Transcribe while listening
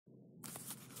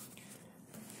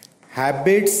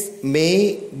Habits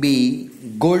may be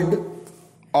good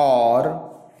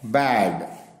or bad,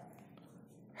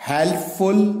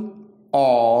 helpful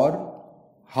or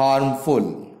harmful.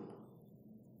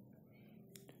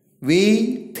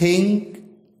 We think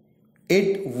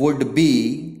it would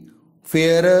be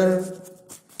fairer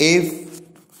if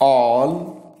all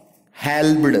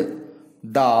helped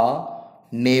the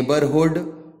neighborhood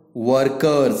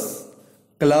workers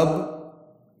club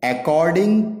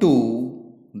according to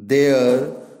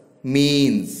their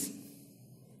means.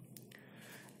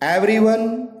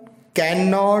 Everyone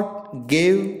cannot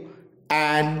give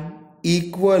an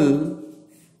equal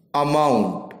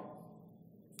amount.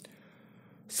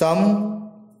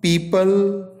 Some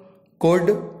people could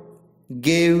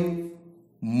give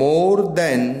more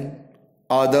than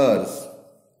others.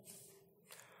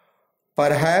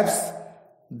 Perhaps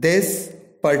this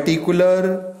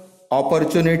particular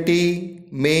opportunity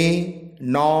may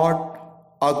not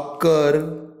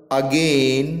occur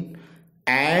again,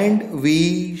 and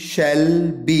we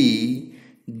shall be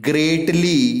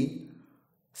greatly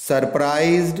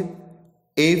surprised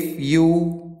if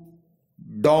you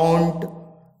don't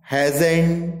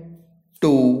hasten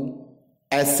to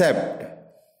accept.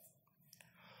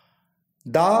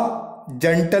 The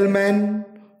gentleman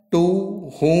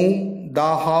to whom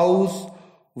the house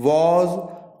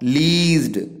was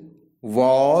leased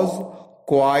was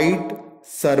quite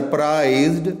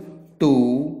surprised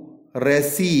to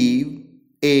receive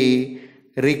a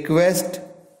request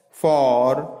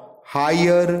for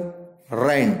higher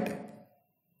rent.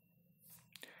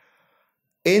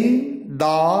 In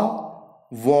the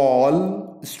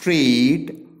Wall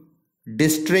Street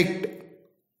district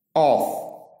of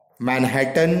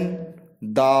Manhattan,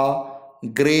 the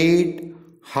great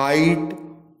height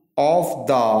of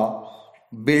the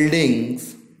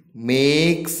buildings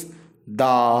makes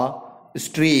the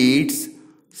streets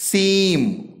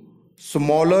seem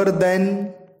smaller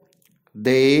than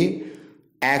they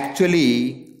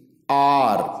actually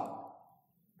are.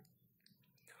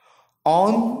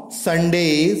 On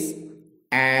Sundays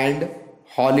and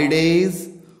holidays,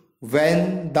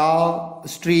 when the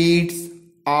streets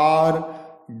are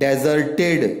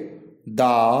deserted,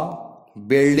 the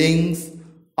buildings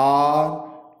are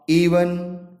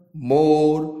even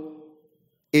more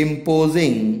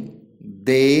imposing.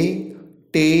 They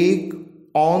take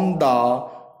on the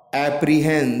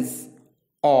appearance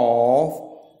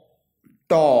of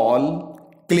tall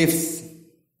cliffs.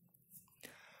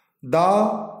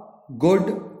 The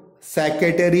good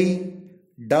secretary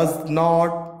does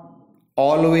not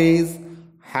always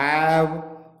have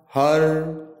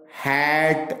her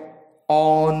hat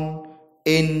on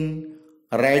in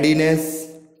readiness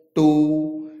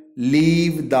to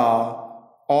leave the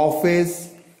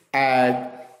office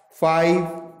at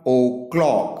 5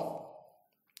 o'clock.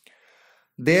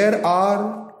 There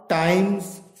are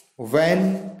times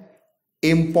when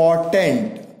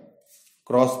important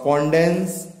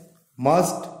correspondence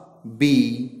must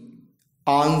be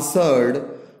answered,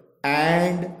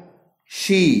 and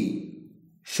she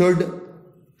should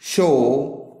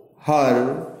show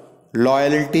her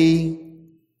loyalty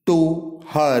to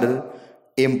her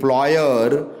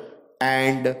employer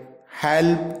and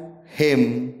help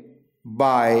him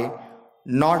by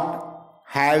not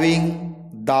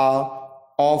having the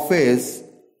office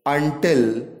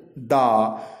until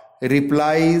the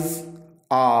replies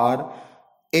are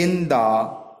in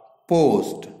the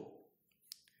post.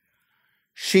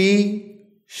 She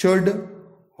should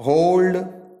hold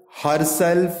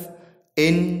herself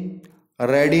in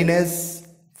readiness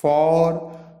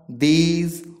for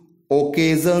these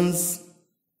occasions.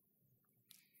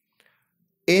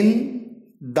 In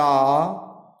the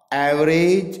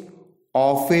average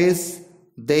office,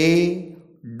 they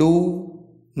do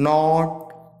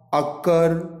not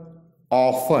occur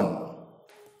often.